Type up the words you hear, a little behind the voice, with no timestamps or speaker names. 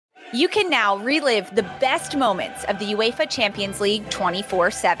You can now relive the best moments of the UEFA Champions League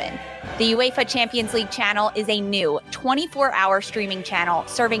 24/7. The UEFA Champions League channel is a new 24-hour streaming channel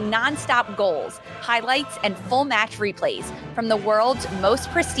serving non-stop goals, highlights, and full match replays from the world's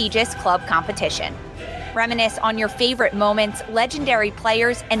most prestigious club competition. Reminisce on your favorite moments, legendary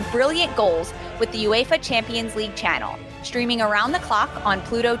players, and brilliant goals with the UEFA Champions League channel, streaming around the clock on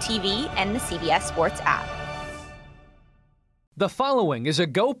Pluto TV and the CBS Sports app. The following is a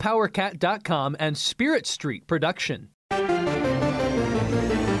GoPowerCat.com and Spirit Street production.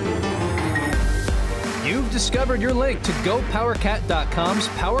 You've discovered your link to GoPowerCat.com's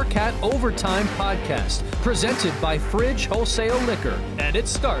PowerCat Overtime podcast, presented by Fridge Wholesale Liquor, and it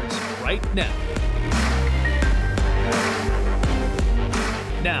starts right now.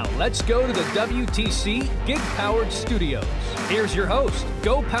 Now, let's go to the WTC Gig-Powered Studios. Here's your host,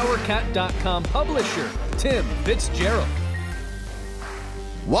 GoPowerCat.com publisher, Tim Fitzgerald.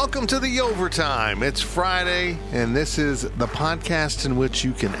 Welcome to the Overtime. It's Friday, and this is the podcast in which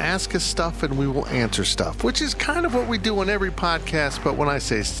you can ask us stuff and we will answer stuff, which is kind of what we do on every podcast. But when I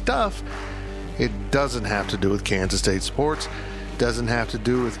say stuff, it doesn't have to do with Kansas State sports. It doesn't have to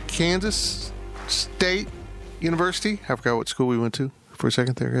do with Kansas State University. I forgot what school we went to for a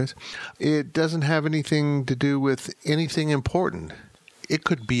second there, guys. It doesn't have anything to do with anything important. It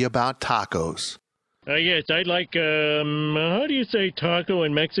could be about tacos. Yes, I'd like, how do you say taco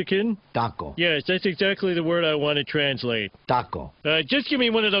in Mexican? Taco. Yes, that's exactly the word I want to translate. Taco. Just give me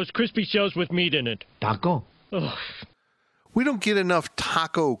one of those crispy shells with meat in it. Taco? Ugh. We don't get enough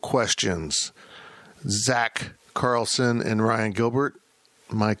taco questions. Zach Carlson and Ryan Gilbert,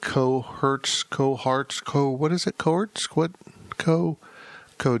 my co-dudes.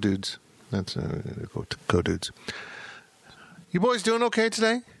 That's co-dudes. You boys doing okay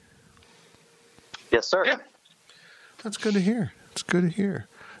today? Yes, sir. Yeah. That's good to hear. It's good to hear.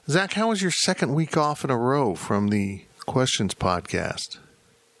 Zach, how was your second week off in a row from the Questions podcast?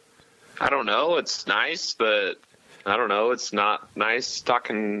 I don't know. It's nice, but I don't know. It's not nice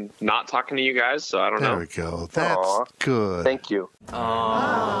not talking to you guys, so I don't know. There we go. That's good. Thank you. That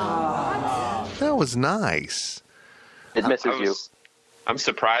was nice. It misses you. I'm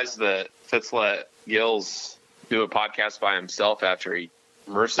surprised that Fitz let Gills do a podcast by himself after he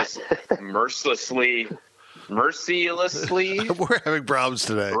mercilessly We're having problems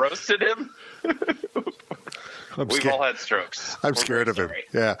today. roasted him. We've all had strokes. I'm scared of him.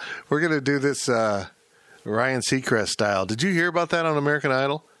 Yeah. We're going to do this Ryan Seacrest style. Did you hear about that on American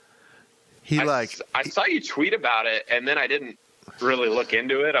Idol? I saw you tweet about it, and then I didn't really look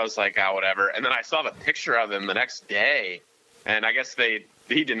into it. I was like, whatever. And then I saw the picture of him the next day, and I guess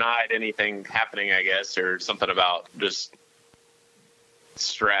he denied anything happening, I guess, or something about just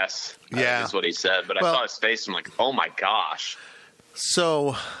stress. Yeah. Is what he said. But I saw his face, and I'm like, oh my gosh.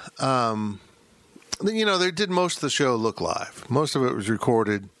 So, they did most of the show look live. Most of it was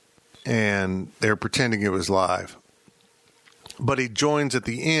recorded, and they're pretending it was live. But he joins at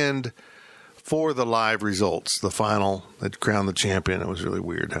the end for the live results, the final that crowned the champion. It was really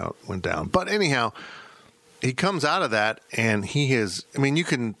weird how it went down. But anyhow, he comes out of that, and he's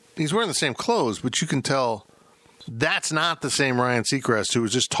wearing the same clothes, but you can tell that's not the same Ryan Seacrest who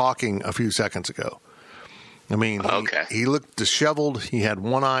was just talking a few seconds ago. He looked disheveled. He had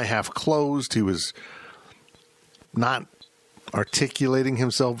one eye half closed. He was not articulating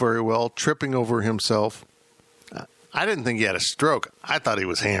himself very well, tripping over himself. I didn't think he had a stroke. I thought he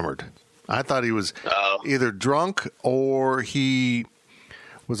was hammered. I thought he was either drunk or he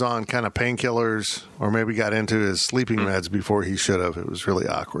was on kind of painkillers or maybe got into his sleeping meds before he should have. It was really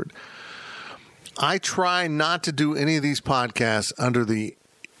awkward. I try not to do any of these podcasts under the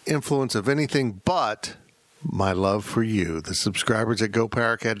influence of anything but my love for you, the subscribers at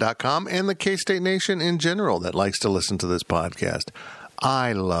GoPowerCat.com and the K-State Nation in general that likes to listen to this podcast.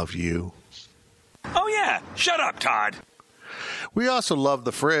 I love you. Oh, yeah. Shut up, Todd. We also love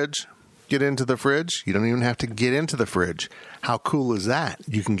the fridge. Get into the fridge. You don't even have to get into the fridge. How cool is that?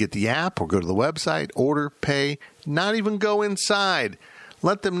 You can get the app or go to the website, order, pay, not even go inside.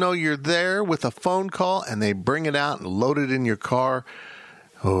 Let them know you're there with a phone call, and they bring it out and load it in your car.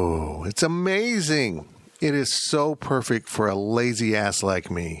 Oh, it's amazing. It is so perfect for a lazy ass like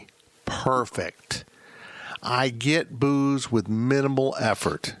me. Perfect. I get booze with minimal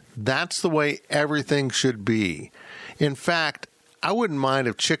effort. That's the way everything should be. In fact, I wouldn't mind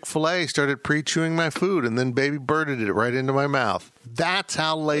if Chick-fil-A started pre-chewing my food and then baby birded it right into my mouth. That's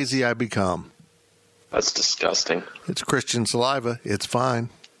how lazy I become. That's disgusting. It's Christian saliva. It's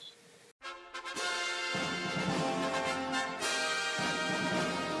fine.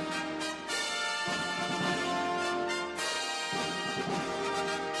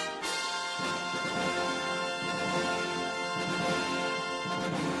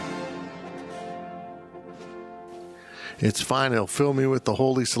 It's fine. It'll fill me with the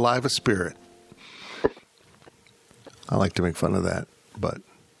holy saliva spirit. I like to make fun of that, but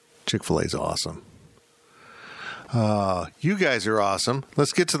Chick-fil-A's awesome. You guys are awesome.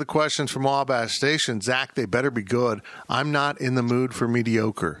 Let's get to the questions from Wabash Station. Zach, they better be good. I'm not in the mood for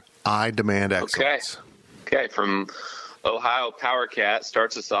mediocre. I demand excellence. Okay. From Ohio Power Cat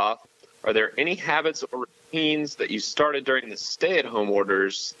starts us off. Are there any habits or routines that you started during the stay-at-home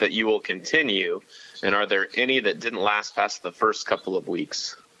orders that you will continue? And are there any that didn't last past the first couple of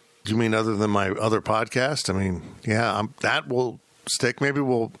weeks? Do you mean other than my other podcast? I mean, yeah, that will stick. Maybe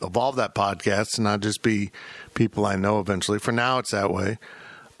we'll evolve that podcast and not just be people I know eventually. For now, it's that way.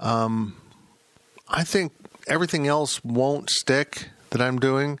 I think everything else won't stick that I'm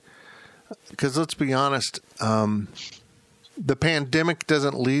doing because let's be honest, the pandemic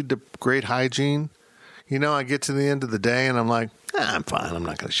doesn't lead to great hygiene. You know, I get to the end of the day and I'm like, I'm fine. I'm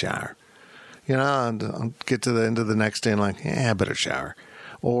not going to shower. You know, and I'll get to the end of the next day and like, I better shower.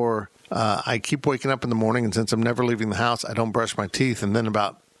 Or I keep waking up in the morning, and since I'm never leaving the house, I don't brush my teeth. And then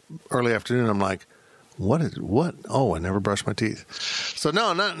about early afternoon, I'm like, what? Oh, I never brushed my teeth. So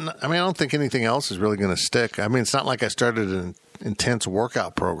no, I don't think anything else is really going to stick. I mean, it's not like I started an intense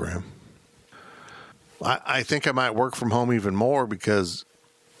workout program. I think I might work from home even more because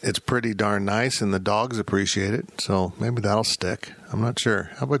it's pretty darn nice and the dogs appreciate it. So maybe that'll stick. I'm not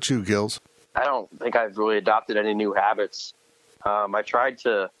sure. How about you, Gills? I don't think I've really adopted any new habits. I tried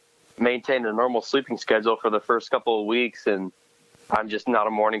to maintain a normal sleeping schedule for the first couple of weeks, and I'm just not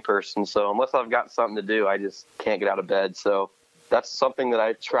a morning person. So unless I've got something to do, I just can't get out of bed. So that's something that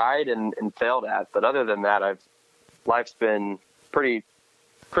I tried and failed at. But other than that, life's been pretty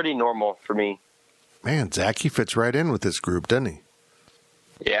normal for me. Man, Zach, he fits right in with this group, doesn't he?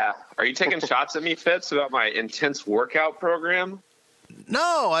 Yeah. Are you taking shots at me, Fitz, about my intense workout program?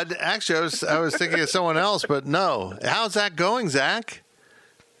 No, I was thinking of someone else, but no. How's that going, Zach?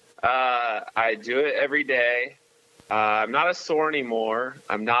 I do it every day. I'm not as sore anymore.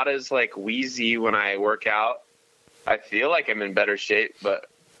 I'm not as wheezy when I work out. I feel like I'm in better shape, but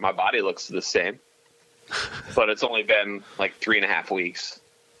my body looks the same. But it's only been 3.5 weeks.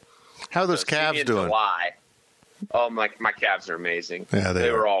 How are those calves doing? July. Oh, my calves are amazing. Yeah,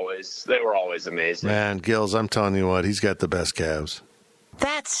 they were always amazing. Man, Gills, I'm telling you what, he's got the best calves.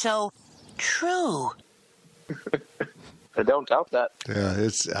 That's so true. I don't doubt that. Yeah,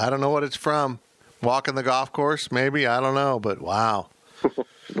 I don't know what it's from. Walking the golf course, maybe? I don't know, but wow.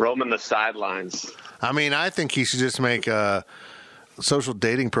 Roaming the sidelines. I mean, I think he should just make a social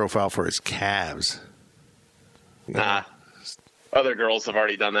dating profile for his calves. Nah. Other girls have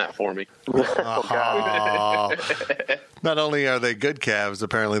already done that for me. Oh. Not only are they good calves,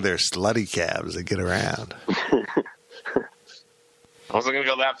 apparently they're slutty calves that get around. I wasn't going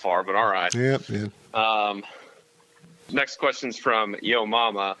to go that far, but all right. Yep. Next question's from Yo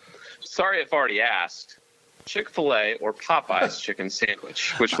Mama. Sorry if already asked. Chick-fil-A or Popeye's chicken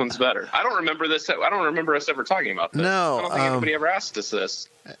sandwich? Which one's better? I don't remember this. I don't remember us ever talking about this. No. I don't think anybody ever asked us this.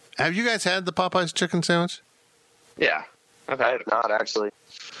 Have you guys had the Popeye's chicken sandwich? Yeah. I have not, actually.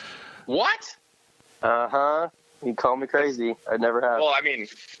 What? Uh-huh. You call me crazy. I never have. Well, I mean,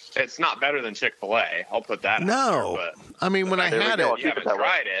 it's not better than Chick-fil-A. I'll put that out there, but I mean, when I had it. You haven't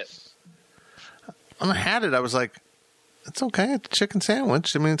tried it. When I had it, I was like, it's okay. It's a chicken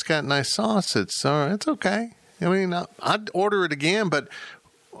sandwich. I mean, it's got nice sauce. It's okay. I mean, I'd order it again, but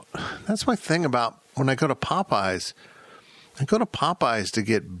that's my thing about when I go to Popeyes. I go to Popeyes to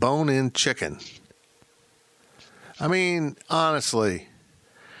get bone-in chicken. I mean, honestly,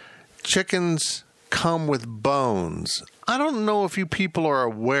 chickens come with bones. I don't know if you people are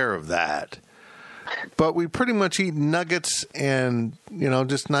aware of that, but we pretty much eat nuggets and,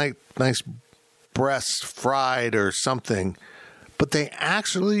 just nice breasts fried or something. But they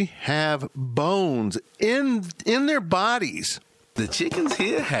actually have bones in their bodies. The chickens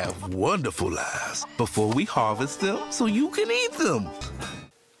here have wonderful lives before we harvest them so you can eat them.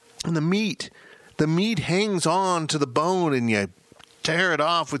 And the meat hangs on to the bone and you tear it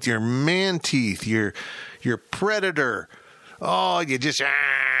off with your man teeth, your predator. Oh,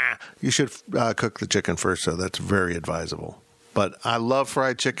 you should cook the chicken first, so that's very advisable. But I love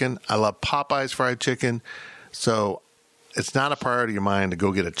fried chicken. I love Popeye's fried chicken. So it's not a priority of mine to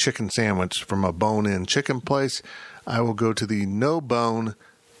go get a chicken sandwich from a bone-in chicken place. I will go to the no-bone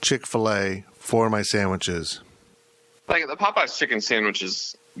Chick-fil-A for my sandwiches. The Popeye's chicken sandwich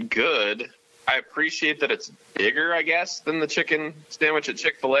is good. I appreciate that it's bigger, I guess, than the chicken sandwich at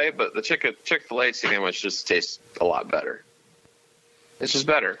Chick-fil-A, but the Chick-fil-A sandwich just tastes a lot better. It's just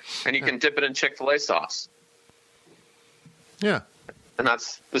better. And you can dip it in Chick-fil-A sauce. Yeah. And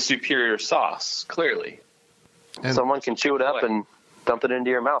that's the superior sauce, clearly. And someone can chew it up and dump it into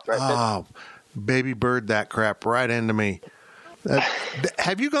your mouth, right? Oh, baby bird that crap right into me.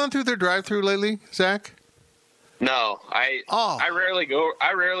 Have you gone through their drive-thru lately, Zach? No, I rarely go.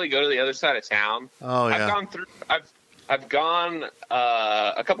 I rarely go to the other side of town. Oh yeah. I've gone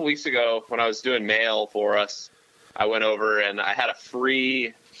a couple weeks ago when I was doing mail for us. I went over and I had a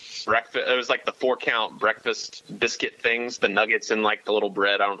free breakfast. It was like the 4-count breakfast biscuit things, the nuggets in like the little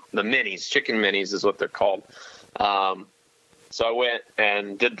bread. The minis, chicken minis is what they're called. So I went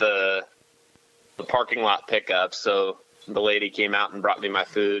and did the parking lot pickup. So the lady came out and brought me my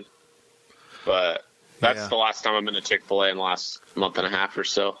food. But that's the last time I've been to Chick-fil-A in the last month and a half or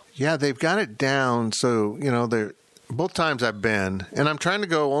so. Yeah, they've got it down. So, they're both times I've been, and I'm trying to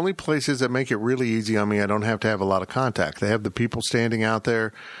go only places that make it really easy on me. I don't have to have a lot of contact. They have the people standing out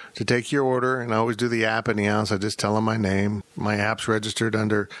there to take your order, and I always do the app in the house. I just tell them my name. My app's registered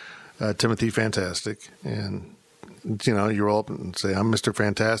under Timothy Fantastic, and you roll up and say, I'm Mr.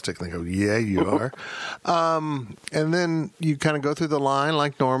 Fantastic. And they go, yeah, you are. And then you kind of go through the line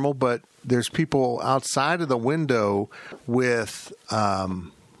like normal, but there's people outside of the window with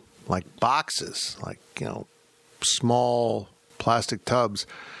like boxes, like, small plastic tubs.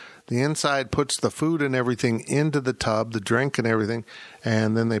 The inside puts the food and everything into the tub, the drink and everything,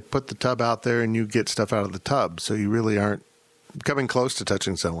 and then they put the tub out there and you get stuff out of the tub. So you really aren't coming close to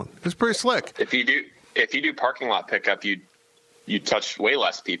touching someone. It's pretty slick. If you do parking lot pickup, you touch way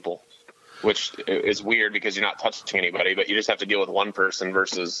less people, which is weird because you're not touching anybody, but you just have to deal with one person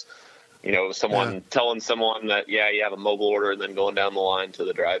versus, someone telling someone that, you have a mobile order and then going down the line to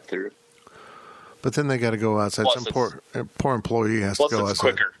the drive-thru. But then they got to go outside. Plus Some poor employee has to go outside. It's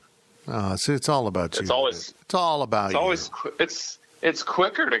quicker. See, it's all about you. It's all about you. It's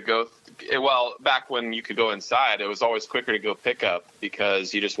quicker to go. Well, back when you could go inside, it was always quicker to go pick up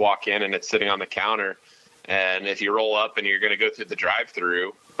because you just walk in and it's sitting on the counter. And if you roll up and you're going to go through the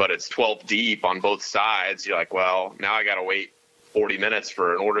drive-thru, but it's 12 deep on both sides, you're like, well, now I got to wait 40 minutes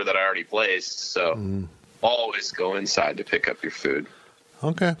for an order that I already placed. So always go inside to pick up your food.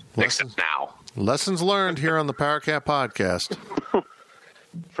 Okay. Except now. Lessons learned here on the PowerCat podcast.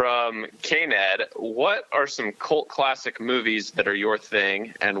 From K-Ned, what are some cult classic movies that are your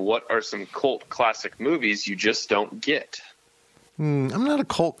thing, and what are some cult classic movies you just don't get? I'm not a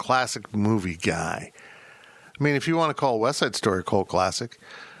cult classic movie guy. I mean, if you want to call West Side Story a cult classic,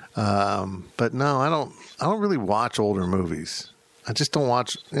 but no, I don't really watch older movies. I just don't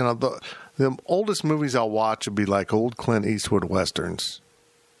watch. The oldest movies I'll watch would be like old Clint Eastwood westerns.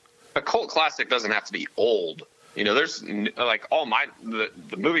 A cult classic doesn't have to be old. There's like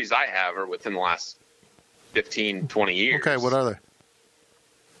the movies I have are within the last 15, 20 years. Okay, what are they?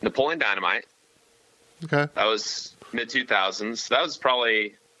 Napoleon Dynamite. Okay. That was mid-2000s. That was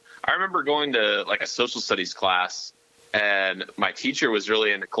probably, I remember going to like a social studies class, and my teacher was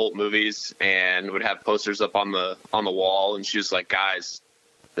really into cult movies and would have posters up on the wall, and she was like, guys,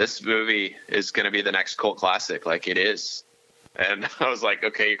 this movie is going to be the next cult classic. Like, it is. And I was like,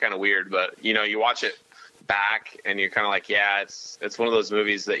 okay, you're kind of weird, but you watch it back and you're kind of like, yeah, it's one of those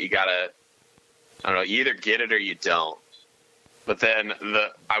movies that you gotta, I don't know, you either get it or you don't. But then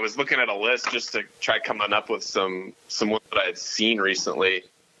I was looking at a list just to try coming up with some ones that I had seen recently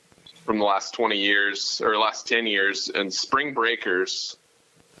from the last 20 years or last 10 years, and Spring Breakers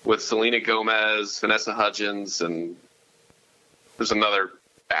with Selena Gomez, Vanessa Hudgens, and there's another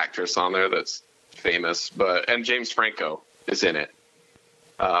actress on there that's famous, and James Franco is in it.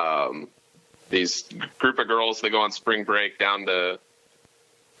 These group of girls, they go on spring break down to,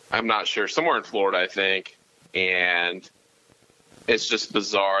 I'm not sure, somewhere in Florida, I think. And it's just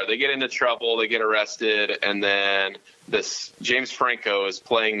bizarre. They get into trouble, they get arrested, and then this James Franco is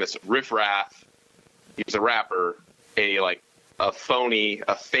playing this riffraff. He's a rapper, a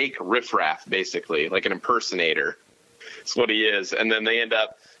fake riffraff, basically, like an impersonator. That's what he is. And then they end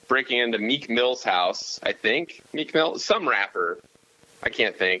up breaking into Meek Mill's house, I think. Meek Mill, some rapper. I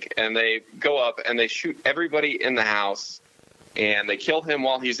can't think. And they go up and they shoot everybody in the house, and they kill him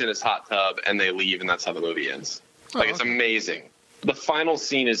while he's in his hot tub, and they leave, and that's how the movie ends. It's amazing. The final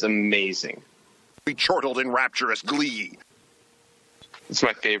scene is amazing. We chortled in rapturous glee. It's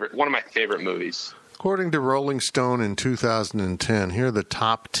one of my favorite movies. According to Rolling Stone in 2010, here are the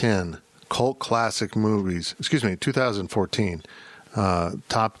top 10 cult classic movies. 2014.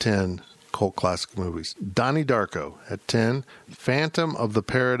 Top 10 cult classic movies. Donnie Darko at 10. Phantom of the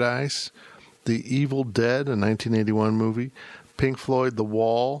Paradise. The Evil Dead, a 1981 movie. Pink Floyd, The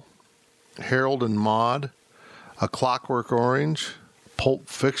Wall. Harold and Maude. A Clockwork Orange. Pulp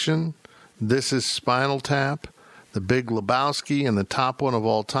Fiction. This is Spinal Tap. The Big Lebowski, and the top one of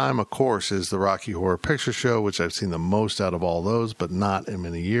all time, of course, is the Rocky Horror Picture Show, which I've seen the most out of all those, but not in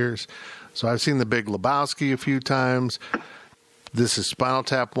many years. So I've seen The Big Lebowski a few times. This is Spinal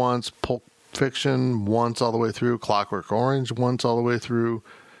Tap once, Pulp Fiction once all the way through, Clockwork Orange once all the way through,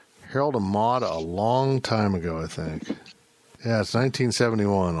 Harold and Maude a long time ago, I think. Yeah, it's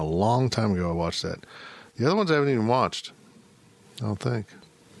 1971, a long time ago I watched that. The other ones I haven't even watched, I don't think.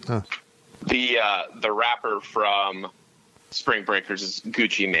 Huh. The rapper from Spring Breakers is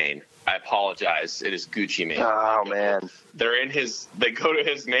Gucci Mane. I apologize. It is Gucci Mane. Oh, man. They go to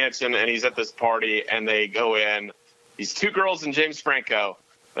his mansion, and he's at this party, and they go in. These two girls and James Franco.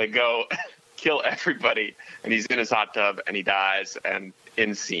 They go kill everybody, and he's in his hot tub, and he dies, and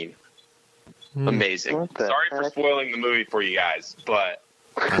end scene. Amazing. Sorry for spoiling the movie for you guys, but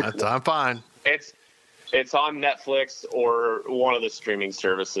I'm fine. It's on Netflix or one of the streaming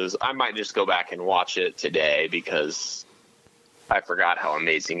services. I might just go back and watch it today because I forgot how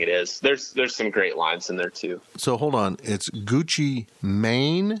amazing it is. There's some great lines in there too. So hold on, it's Gucci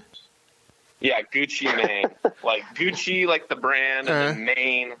Mane? Yeah, Gucci Mane. Like Gucci, like the brand, and then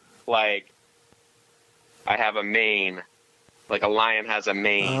Mane, like I have a mane. Like a lion has a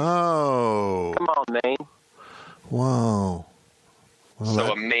mane. Oh. Come on, Mane. Whoa. Well,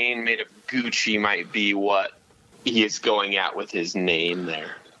 so a mane made of Gucci might be what he is going at with his name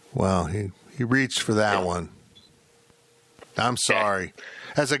there. Well, he reached for that one. I'm sorry.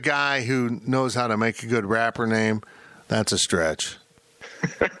 As a guy who knows how to make a good rapper name, that's a stretch.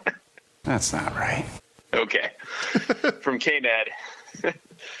 That's not right. Okay. From K-Ned.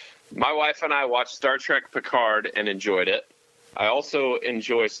 My wife and I watched Star Trek Picard and enjoyed it. I also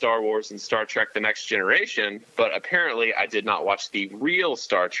enjoy Star Wars and Star Trek The Next Generation, but apparently I did not watch the real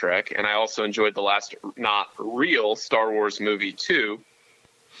Star Trek, and I also enjoyed the last not real Star Wars movie too.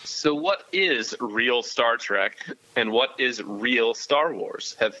 So what is real Star Trek, and what is real Star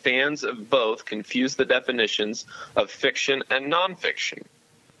Wars? Have fans of both confused the definitions of fiction and nonfiction?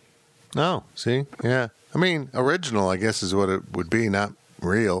 No, see? Yeah. I mean, original, I guess, is what it would be, not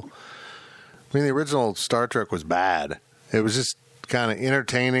real. I mean, the original Star Trek was bad. It was just kind of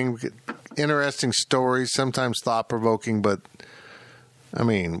entertaining, interesting stories, sometimes thought-provoking, but, I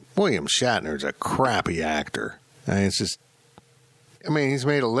mean, William Shatner's a crappy actor. I mean, he's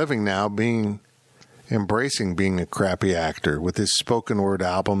made a living now embracing being a crappy actor with his spoken word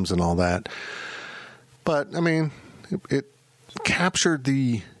albums and all that. But, I mean, it captured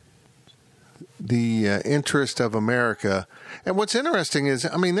the interest of America. And what's interesting is,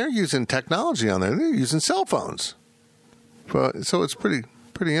 I mean, they're using technology on there. They're using cell phones. So it's pretty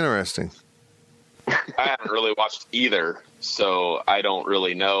interesting. I haven't really watched either, so I don't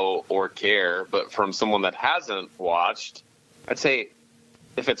really know or care. But from someone that hasn't watched, I'd say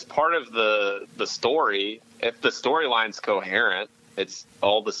if it's part of the story, if the storyline's coherent, it's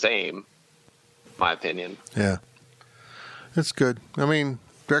all the same, in my opinion. Yeah. It's good. I mean,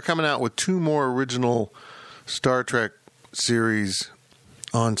 they're coming out with 2 more original Star Trek series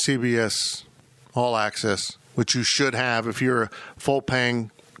on CBS All Access, which you should have if you're a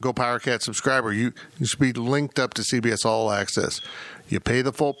full-paying Go Power Cat subscriber. You should be linked up to CBS All Access. You pay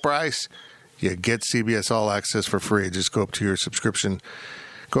the full price, you get CBS All Access for free. Just go up to your subscription,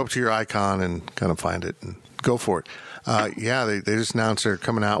 go up to your icon and kind of find it and go for it. They just announced they're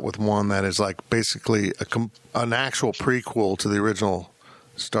coming out with one that is like basically an actual prequel to the original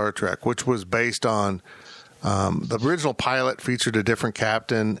Star Trek, which was based on the original pilot featured a different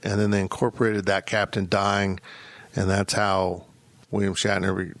captain, and then they incorporated that captain dying, and that's how William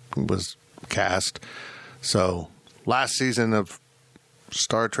Shatner was cast. So last season of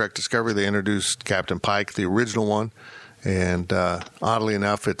Star Trek Discovery, they introduced Captain Pike, the original one, and oddly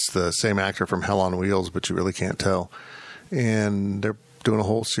enough, it's the same actor from Hell on Wheels, but you really can't tell. And they're doing a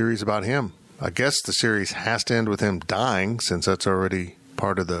whole series about him. I guess the series has to end with him dying, since that's already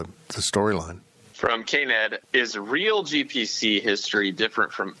part of the storyline. From KNED, is real GPC history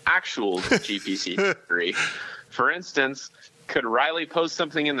different from actual GPC history? For instance, could Riley post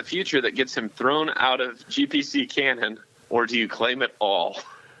something in the future that gets him thrown out of GPC canon, or do you claim it all?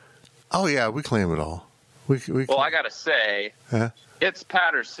 Oh, yeah, we claim it all. Well, I got to say, It's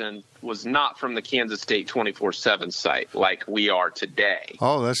Patterson was not from the Kansas State 24/7 site like we are today.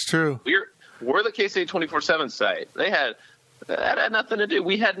 Oh, that's true. We're the K-State 24/7 site. That had nothing to do.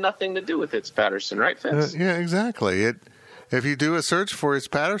 We had nothing to do with It's Patterson, right, Fitz? Yeah, exactly. If you do a search for It's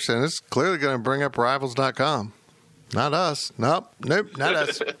Patterson, it's clearly going to bring up Rivals.com. Not us. Nope, not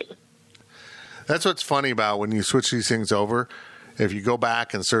us. That's what's funny about when you switch these things over. If you go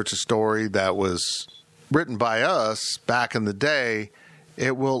back and search a story that was written by us back in the day,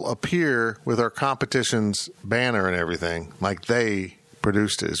 it will appear with our competition's banner and everything, like they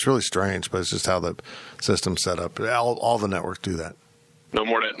produced it. It's really strange, but it's just how the system's set up. All the networks do that. No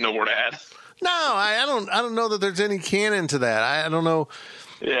more to add. No, I don't know that there's any canon to that. I don't know.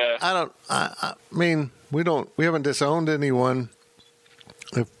 Yeah. I mean, we haven't disowned anyone.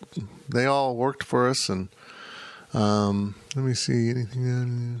 If they all worked for us, and let me see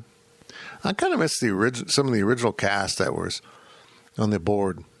anything. I kind of miss some of the original cast that was on the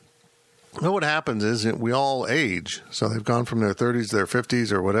board. Well, what happens is we all age, so they've gone from their 30s to their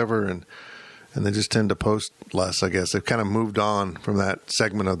 50s or whatever, and they just tend to post less. I guess they've kind of moved on from that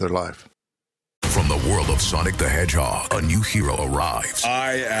segment of their life. From the world of Sonic the Hedgehog, a new hero arrives.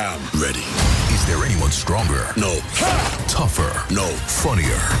 I am ready. Is there anyone stronger? No. Tougher? No.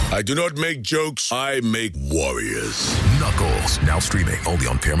 Funnier? I do not make jokes. I make warriors. Knuckles, now streaming only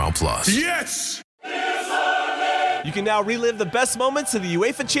on Paramount Plus. Yes! You can now relive the best moments of the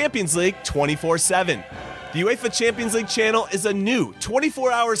UEFA Champions League 24/7. The UEFA Champions League channel is a new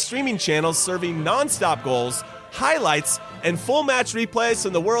 24-hour streaming channel serving non-stop goals, highlights, and full match replays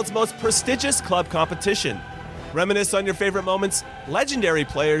from the world's most prestigious club competition. Reminisce on your favorite moments, legendary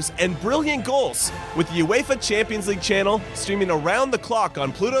players, and brilliant goals with the UEFA Champions League channel streaming around the clock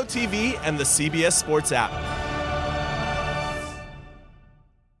on Pluto TV and the CBS Sports app.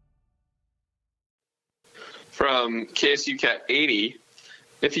 From KSU Cat 80,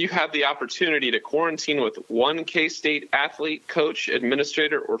 if you had the opportunity to quarantine with one K-State athlete, coach,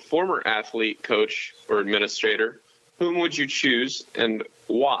 administrator, or former athlete, coach, or administrator, whom would you choose and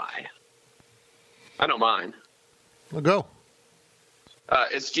why? I don't mind. Well, go.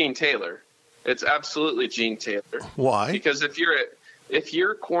 It's Gene Taylor. It's absolutely Gene Taylor. Why? Because if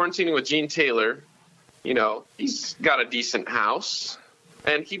you're quarantining with Gene Taylor, you know, he's got a decent house.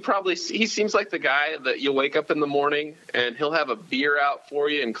 And he seems like the guy that you wake up in the morning and he'll have a beer out for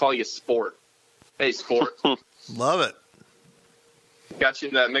you and call you Sport. Hey, Sport. Love it. Got you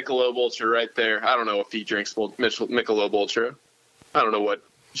that Michelob Ultra right there. I don't know if he drinks Michelob Ultra. I don't know what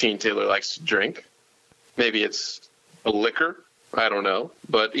Gene Taylor likes to drink. Maybe it's a liquor. I don't know.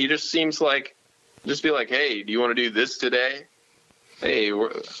 But he just seems like, just be like, hey, do you want to do this today? Hey,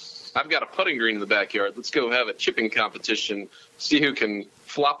 I've got a putting green in the backyard. Let's go have a chipping competition. See who can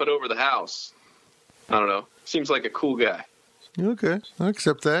flop it over the house. I don't know. Seems like a cool guy. Okay. I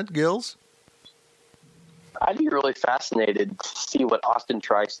accept that. Gills? I'd be really fascinated to see what Austin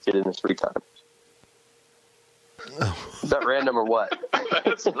Trice did in his free time. Oh. Is that random or what?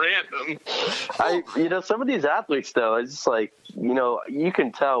 That's random. Some of these athletes, though, it's just like, you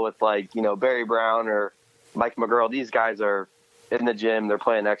can tell with, Barry Brown or Mike McGurl, these guys are in the gym, they're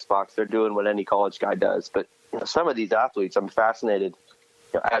playing Xbox, they're doing what any college guy does. But some of these athletes, I'm fascinated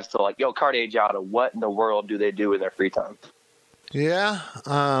as to Cartier Jada, what in the world do they do in their free time? Yeah,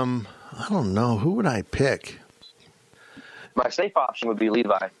 I don't know. Who would I pick? My safe option would be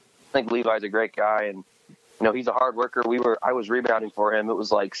Levi. I think Levi's a great guy, and he's a hard worker. I was rebounding for him. It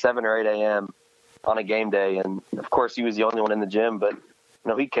was like 7 or 8 a.m. on a game day, and of course he was the only one in the gym. But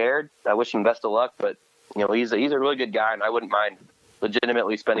he cared. I wish him best of luck. But he's a really good guy, and I wouldn't mind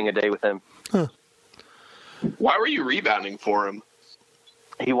legitimately spending a day with him. Huh. Why were you rebounding for him?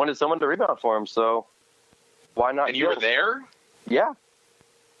 He wanted someone to rebound for him, so why not? And you were there? Yeah.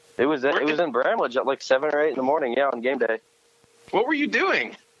 It was in Bramlage at like 7 or 8 in the morning, on game day. What were you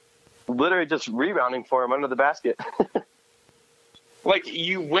doing? Literally just rebounding for him under the basket. Like,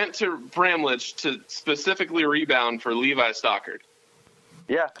 you went to Bramlage to specifically rebound for Levi Stockard?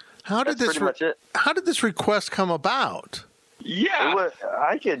 Yeah. How did this request come about? Yeah.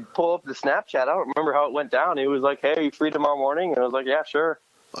 I could pull up the Snapchat. I don't remember how it went down. It was like, hey, are you free tomorrow morning? And I was like, yeah, sure.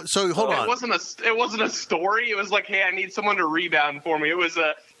 So hold on. It wasn't a story. It was like, hey, I need someone to rebound for me. It was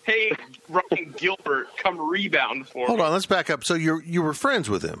hey, Ryan Gilbert, come rebound for me. Hold on, let's back up. So you were friends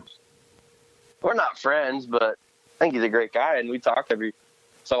with him? We're not friends, but I think he's a great guy, and we talk every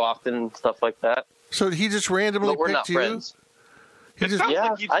so often and stuff like that. So he just randomly we're picked not you? friends. It sounds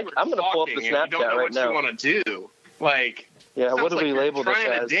like you two I'm going to pull up the talking Snapchat and you don't know right what now. you want to do. Like, yeah, what do we label this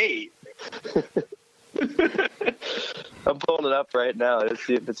trying as? to date. I'm pulling it up right now to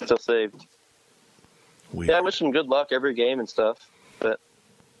see if it's still saved. Weird. Yeah, I wish him good luck every game and stuff. But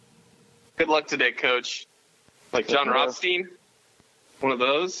good luck today, Coach. Like John Rothstein, one of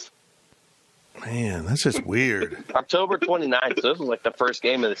those. Man, that's just weird. October 29th, so this was like the first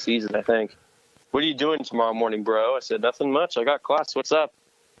game of the season, I think. What are you doing tomorrow morning, bro? I said, nothing much. I got class. What's up?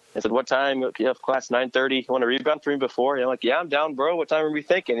 I said, what time? You have class 9:30. You want to rebound for me before? And I'm like, yeah, I'm down, bro. What time are we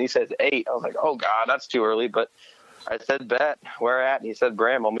thinking? And he says 8. I was like, oh, God, that's too early. But I said, bet. Where at? And he said,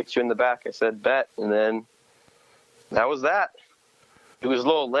 Bram, I'll meet you in the back. I said, bet. And then that was that. He was a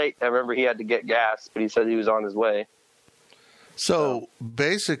little late. I remember he had to get gas, but he said he was on his way. So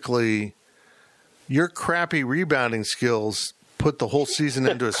basically, your crappy rebounding skills put the whole season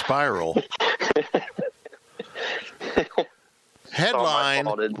into a spiral. Headline,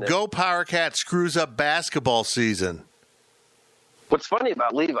 Go Power Cat screws up basketball season. What's funny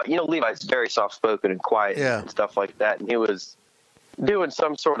about Levi, Levi's very soft-spoken and quiet and stuff like that, and he was doing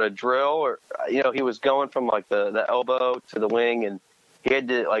some sort of drill, or, he was going from, like, the elbow to the wing, and he had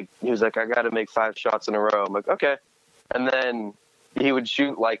to, he was like, I got to make 5 shots in a row. I'm like, okay. And then he would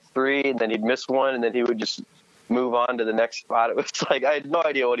shoot, 3, and then he'd miss one, and then he would just move on to the next spot. It was like, I had no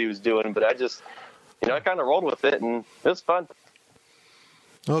idea what he was doing, but I just, I kind of rolled with it, and it was fun.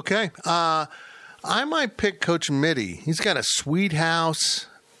 Okay. I might pick Coach Mitty. He's got a sweet house.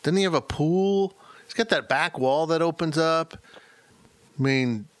 Doesn't he have a pool? He's got that back wall that opens up. I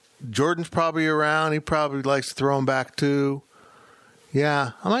mean, Jordan's probably around. He probably likes to throw him back too.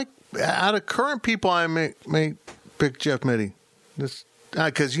 Yeah, I might. Out of current people, I may pick Jeff Mitty. Just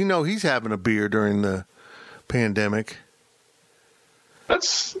because he's having a beer during the pandemic.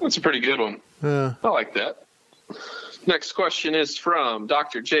 That's a pretty good one. Yeah, I like that. Next question is from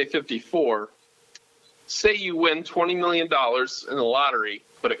Dr. J54. Say you win $20 million in the lottery,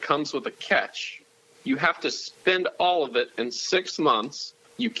 but it comes with a catch. You have to spend all of it in 6 months.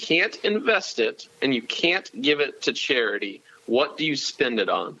 You can't invest it, and you can't give it to charity. What do you spend it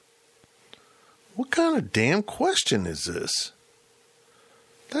on? What kind of damn question is this?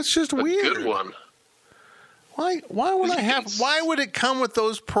 That's just weird. Good one. Why would it come with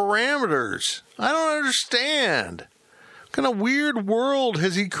those parameters? I don't understand. What kind of weird world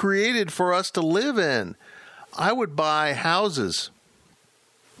has he created for us to live in? I would buy houses.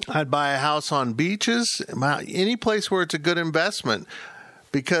 I'd buy a house on beaches, any place where it's a good investment.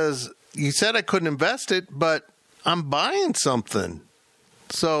 Because you said I couldn't invest it, but I'm buying something.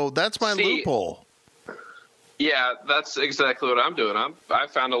 So that's my loophole. Yeah, that's exactly what I'm doing. I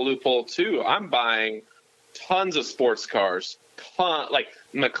found a loophole too. I'm buying tons of sports cars, like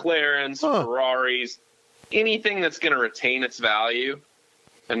McLarens, Ferraris, anything that's going to retain its value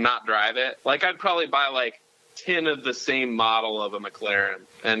and not drive it. Like, I'd probably buy 10 of the same model of a McLaren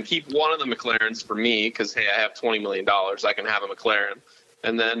and keep one of the McLarens for me because, hey, I have $20 million. I can have a McLaren.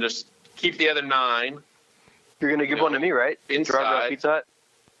 And then just keep the other 9. You're going to give one to me, right? Inside. Drive around Pizza Hut?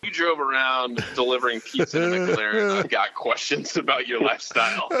 You drove around delivering pizza to McLaren. I've got questions about your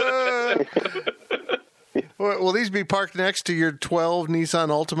lifestyle. Will these be parked next to your 12 Nissan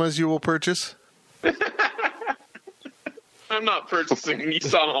Altimas you will purchase? I'm not purchasing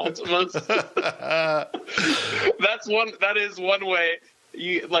Nissan Altimas. That is one way.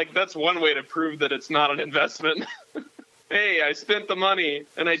 That's one way to prove that it's not an investment. Hey, I spent the money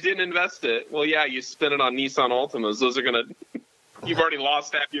and I didn't invest it. Well, yeah, you spent it on Nissan Altimas. Those are you've already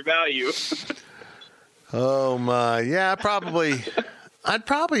lost half your value. Oh my, yeah, probably.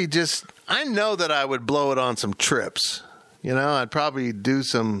 I know that I would blow it on some trips. I'd probably do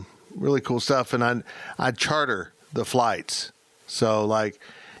some really cool stuff, and I'd charter the flights. So,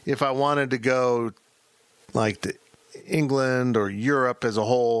 if I wanted to go, to England or Europe as a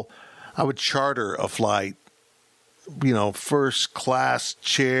whole, I would charter a flight, first class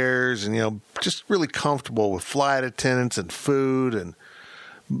chairs and, just really comfortable with flight attendants and food and,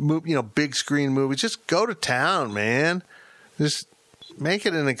 big screen movies. Just go to town, man. Just make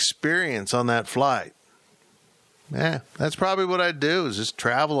it an experience on that flight. Yeah, that's probably what I'd do, is just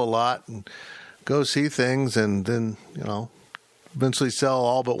travel a lot and go see things, and then, eventually sell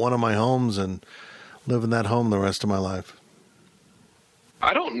all but one of my homes and live in that home the rest of my life.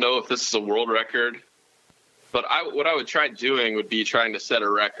 I don't know if this is a world record, but what I would try doing would be trying to set a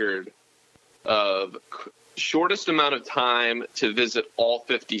record of shortest amount of time to visit all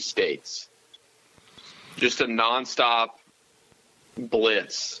 50 states. Just a nonstop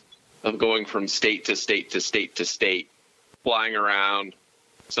blitz of going from state to state to state to state, flying around,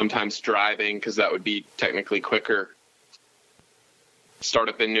 sometimes driving because that would be technically quicker. Start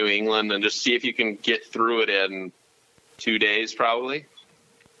up in New England and just see if you can get through it in 2 days, probably.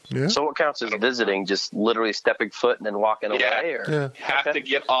 Yeah. So what counts as visiting? Just literally stepping foot and then walking away? Or? Have to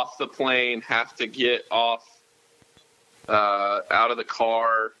get off the plane, have to get off out of the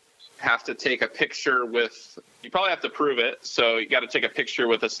car, have to take a picture with, you probably have to prove it, so you got to take a picture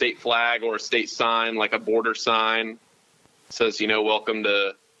with a state flag or a state sign, like a border sign. It says, welcome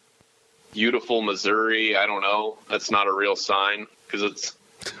to beautiful Missouri. I don't know. That's not a real sign because it's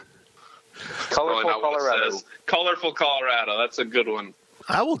colorful Colorado. Colorful Colorado. That's a good one.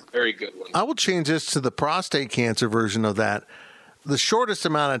 Very good one. I will change this to the prostate cancer version of that. The shortest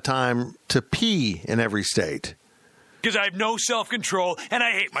amount of time to pee in every state. because I have no self-control and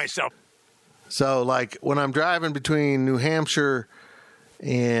I hate myself. So, like, when I'm driving between New Hampshire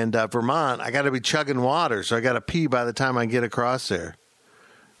and Vermont, I got to be chugging water, so I got to pee by the time I get across there.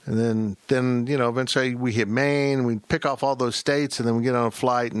 And then eventually we hit Maine, we pick off all those states, and then we get on a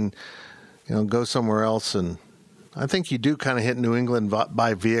flight and, go somewhere else. And I think you do kind of hit New England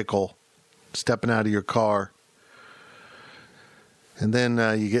by vehicle, stepping out of your car. And then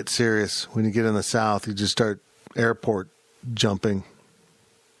you get serious. When you get in the South, you just start airport jumping.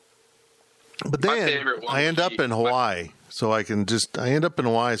 But then I end up in Hawaii, so I just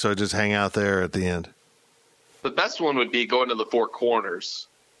hang out there at the end. The best one would be going to the Four Corners,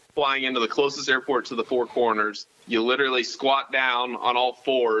 flying into the closest airport to the Four Corners. You literally squat down on all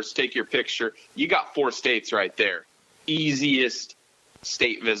fours, take your picture. You got 4 states right there. Easiest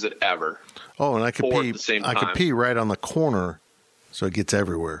state visit ever. Oh, and I could pee right on the corner, so it gets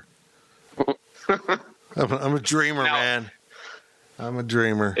everywhere. I'm a dreamer, man. I'm a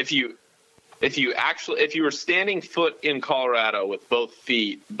dreamer. If you were standing foot in Colorado with both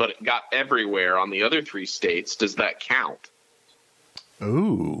feet, but it got everywhere on the other 3 states, does that count?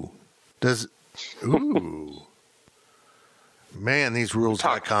 Ooh. Ooh. Man, these rules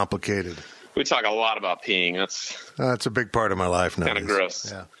got complicated. We talk a lot about peeing. That's a big part of my life now. Kind of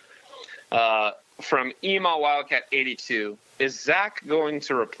gross. Yeah. From Email Wildcat 82, is Zach going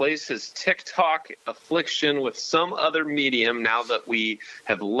to replace his TikTok affliction with some other medium now that we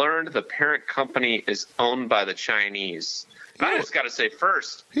have learned the parent company is owned by the Chinese? I just got to say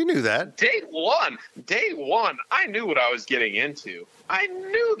first, he knew that. Day one, I knew what I was getting into. I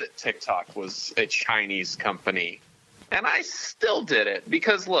knew that TikTok was a Chinese company, and I still did it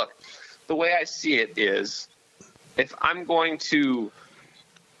because, look, the way I see it is if I'm going to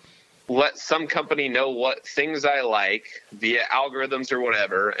let some company know what things I like via algorithms or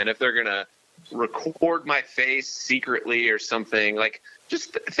whatever, and if they're going to record my face secretly or something, like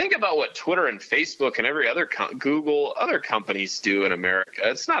just think about what Twitter and Facebook and every other Google, other companies do in America.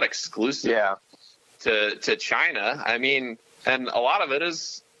 It's not exclusive to China. I mean, and a lot of it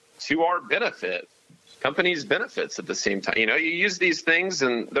is to our benefit, companies' benefits at the same time. You use these things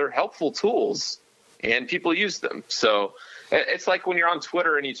and they're helpful tools and people use them. So it's like when you're on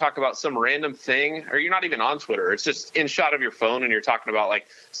Twitter and you talk about some random thing, or you're not even on Twitter. It's just in shot of your phone and you're talking about, like,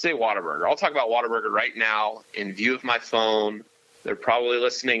 say, Whataburger. I'll talk about Whataburger right now in view of my phone. They're probably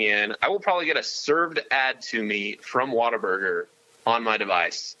listening in. I will probably get a served ad to me from Whataburger on my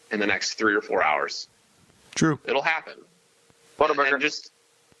device in the next 3 or 4 hours. True. It'll happen. Whataburger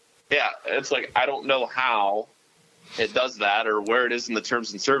it's like I don't know how it does that or where it is in the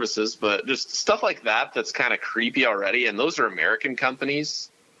terms and services, but just stuff like that that's kind of creepy already. And those are American companies,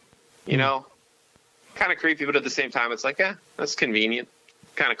 kind of creepy, but at the same time, it's like, that's convenient,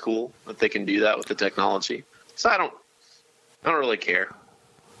 kind of cool that they can do that with the technology. So I don't really care.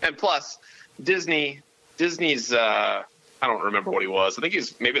 And plus, Disney's, I don't remember what he was. I think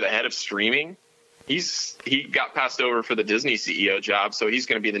he's maybe the head of streaming. He got passed over for the Disney CEO job, so he's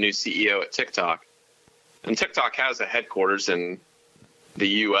going to be the new CEO at TikTok. And TikTok has a headquarters in the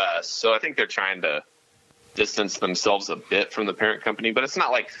U.S., so I think they're trying to distance themselves a bit from the parent company. But it's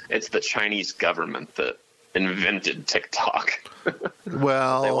not like it's the Chinese government that invented TikTok.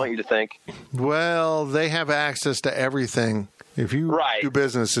 Well, they want you to think. Well, they have access to everything. If you do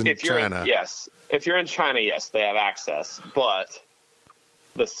business in China. If you're in China, yes, they have access. But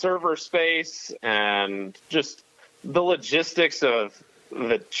the server space and just the logistics of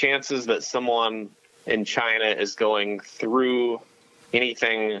the chances that someone in China is going through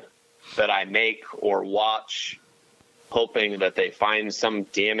anything that I make or watch, hoping that they find some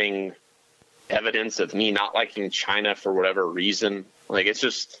damning evidence of me not liking China for whatever reason. Like, it's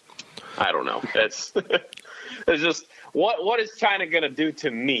just, I don't know. It's just, what is China going to do to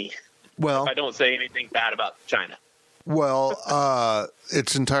me if I don't say anything bad about China? Well,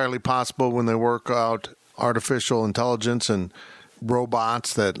 it's entirely possible when they work out artificial intelligence and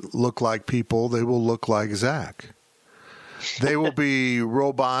robots that look like people, they will look like Zach. They will be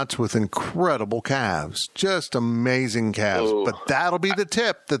robots with incredible calves, just amazing calves. Ooh. But that'll be the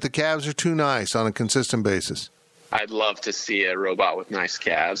tip, that the calves are too nice on a consistent basis. I'd love to see a robot with nice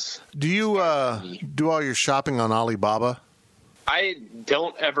calves. Do you do all your shopping on Alibaba? I've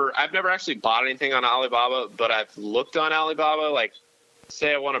never actually bought anything on Alibaba, but I've looked on Alibaba. Like,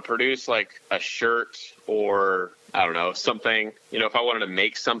 say I want to produce like a shirt or, I don't know, something, if I wanted to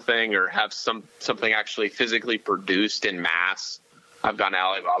make something or have something actually physically produced in mass, I've gone to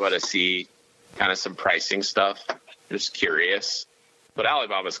Alibaba to see kind of some pricing stuff. Just curious. But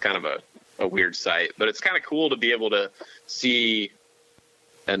Alibaba's kind of a weird site, but it's kind of cool to be able to see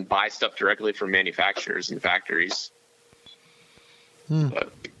and buy stuff directly from manufacturers and factories. But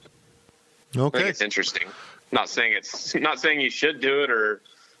okay. I think it's interesting. Not saying you should do it or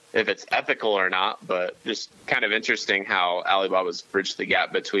if it's ethical or not, but just kind of interesting how Alibaba's bridged the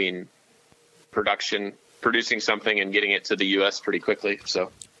gap between producing something and getting it to the U.S. pretty quickly.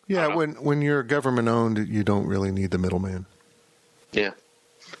 So yeah, when you're government owned, you don't really need the middleman. Yeah.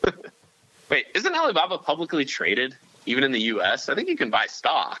 Wait, isn't Alibaba publicly traded even in the U.S.? I think you can buy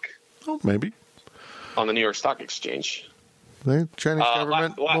stock. Oh, maybe. On the New York Stock Exchange. The Chinese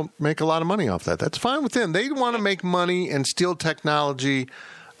government will make a lot of money off that. That's fine with them. They want to make money and steal technology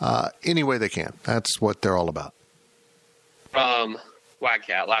any way they can. That's what they're all about.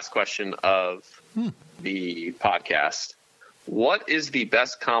 Wagcat, last question of the podcast. What is the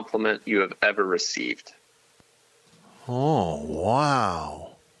best compliment you have ever received? Oh, wow.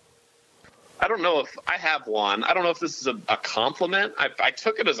 I don't know if I have one. I don't know if this is a compliment. I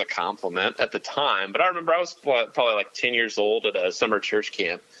took it as a compliment at the time, but I remember I was probably like 10 years old at a summer church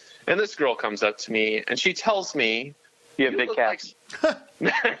camp. And this girl comes up to me and she tells me, "You have big cats."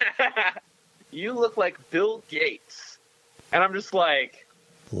 You look like Bill Gates. And I'm just like,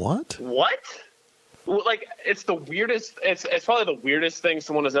 what? Like, it's the weirdest, it's probably the weirdest thing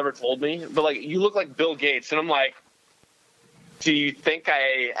someone has ever told me. But like, you look like Bill Gates. And I'm like, do you think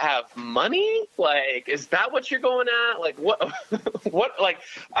I have money? Like, is that what you're going at? Like, what, like,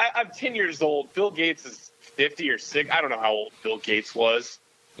 I'm 10 years old. Bill Gates is 50 or 60. I don't know how old Bill Gates was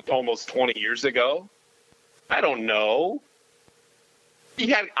almost 20 years ago. I don't know.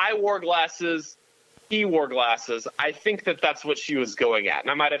 I wore glasses. He wore glasses. I think that's what she was going at. And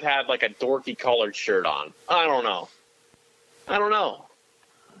I might have had like a dorky collared shirt on. I don't know.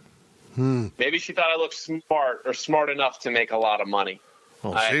 Maybe she thought I looked smart enough to make a lot of money.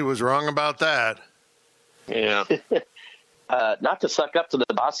 Well, she was wrong about that. Yeah. Not to suck up to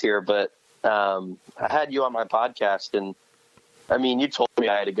the boss here, but I had you on my podcast, and I mean, you told me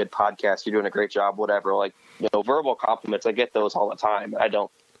I had a good podcast. You're doing a great job, whatever. Like, verbal compliments, I get those all the time. I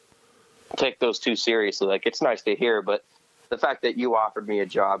don't take those too seriously. Like, it's nice to hear, but the fact that you offered me a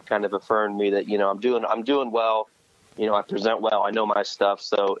job kind of affirmed me that, I'm doing well. I present well. I know my stuff.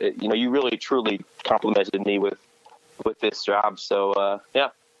 So, you really, truly complimented me with this job. So, yeah.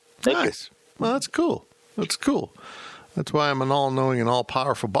 Nice. Well, that's cool. That's why I'm an all-knowing and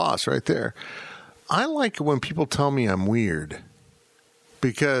all-powerful boss right there. I like when people tell me I'm weird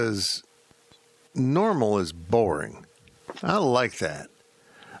because normal is boring. I like that.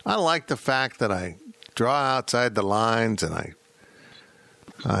 I like the fact that I draw outside the lines and I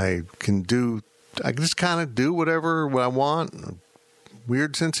just kind of do what I want. A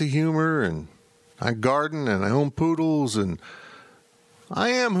weird sense of humor, and I garden and I own poodles, and I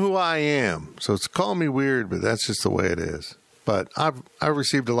am who I am. So it's call me weird, but that's just the way it is. But I've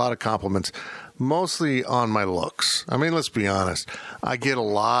received a lot of compliments, mostly on my looks. I mean, let's be honest. I get a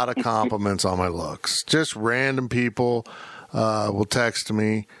lot of compliments on my looks. Just random people will text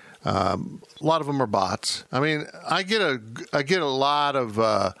me. A lot of them are bots. I mean, I get a lot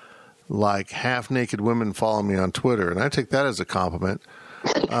of like half-naked women follow me on Twitter, and I take that as a compliment.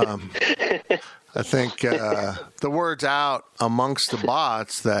 I think the word's out amongst the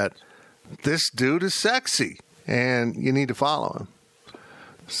bots that this dude is sexy, and you need to follow him.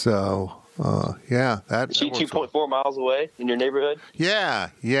 So, yeah. Is she 2.4 miles away in your neighborhood? Yeah,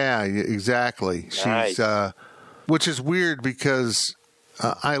 exactly. Nice. She's, which is weird because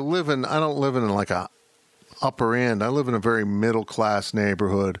I don't live in like a upper end. I live in a very middle-class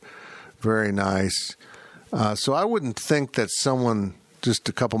neighborhood. Very nice. So I wouldn't think that someone just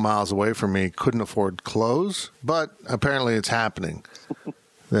a couple miles away from me couldn't afford clothes, but apparently it's happening.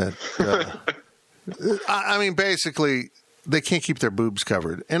 That I mean, basically, they can't keep their boobs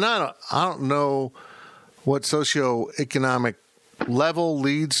covered, and I don't know what socioeconomic level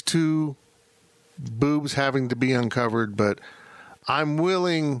leads to boobs having to be uncovered, but I'm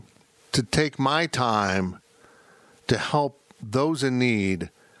willing to take my time to help those in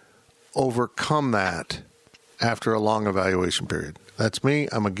need overcome that after a long evaluation period. That's me.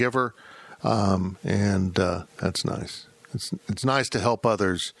 I'm a giver, and that's nice. It's nice to help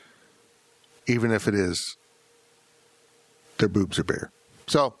others, even if it is their boobs are bare.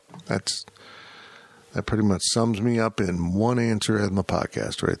 So that pretty much sums me up in one answer in the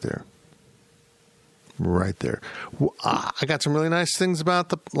podcast right there. Right there. I got some really nice things about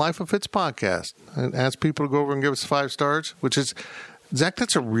the Life of Fitz podcast. I asked people to go over and give us 5 stars, which is, Zach,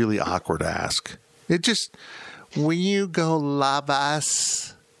 that's a really awkward ask. It just, when you go love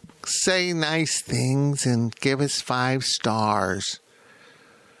us, say nice things and give us 5 stars.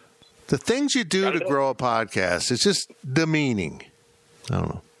 The things you do to grow a podcast, it's just demeaning. I don't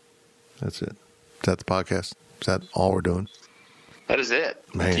know. That's it. Is that the podcast? Is that all we're doing? That is it.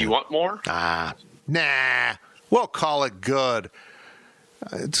 Man. Do you want more? Nah. We'll call it good.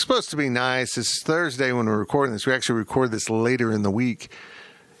 It's supposed to be nice. It's Thursday when we're recording this. We actually record this later in the week,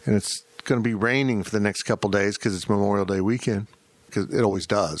 and it's going to be raining for the next couple days because it's Memorial Day weekend, because it always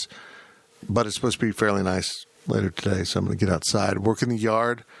does. But it's supposed to be fairly nice later today, so I'm going to get outside, work in the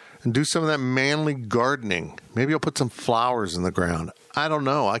yard, and do some of that manly gardening. Maybe I'll put some flowers in the ground. I don't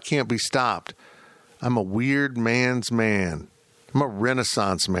know. I can't be stopped. I'm a weird man's man. I'm a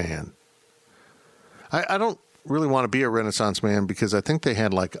Renaissance man. I don't really want to be a Renaissance man because I think they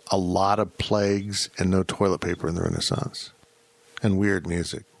had like a lot of plagues and no toilet paper in the Renaissance and weird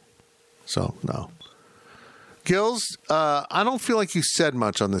music. So, no. Gills, I don't feel like you said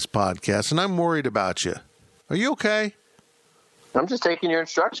much on this podcast, and I'm worried about you. Are you okay? I'm just taking your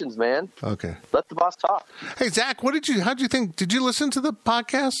instructions, man. Okay. Let the boss talk. Hey, Zach, how'd you think? Did you listen to the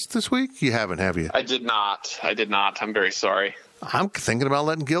podcast this week? You haven't, have you? I did not. I'm very sorry. I'm thinking about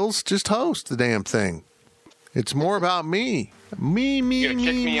letting Gills just host the damn thing. It's more about me. Me. Kick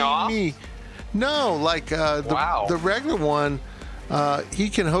me off? No, like the regular one, he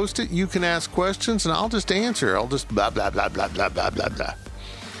can host it, you can ask questions, and I'll just answer. I'll just blah, blah, blah, blah, blah, blah, blah, blah.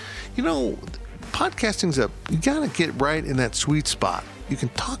 You know, podcasting's you got to get right in that sweet spot. You can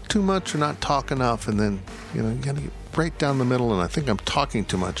talk too much or not talk enough, and then, you got to get right down the middle, and I think I'm talking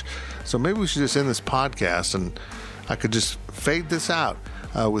too much. So maybe we should just end this podcast, and I could just fade this out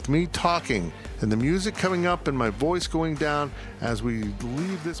with me talking and the music coming up and my voice going down as we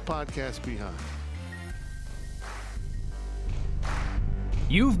leave this podcast behind.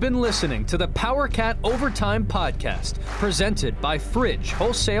 You've been listening to the PowerCat Overtime Podcast, presented by Fridge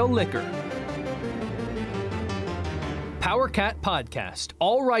Wholesale Liquor. PowerCat Podcast.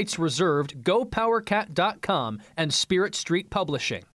 All rights reserved. GoPowerCat.com and Spirit Street Publishing.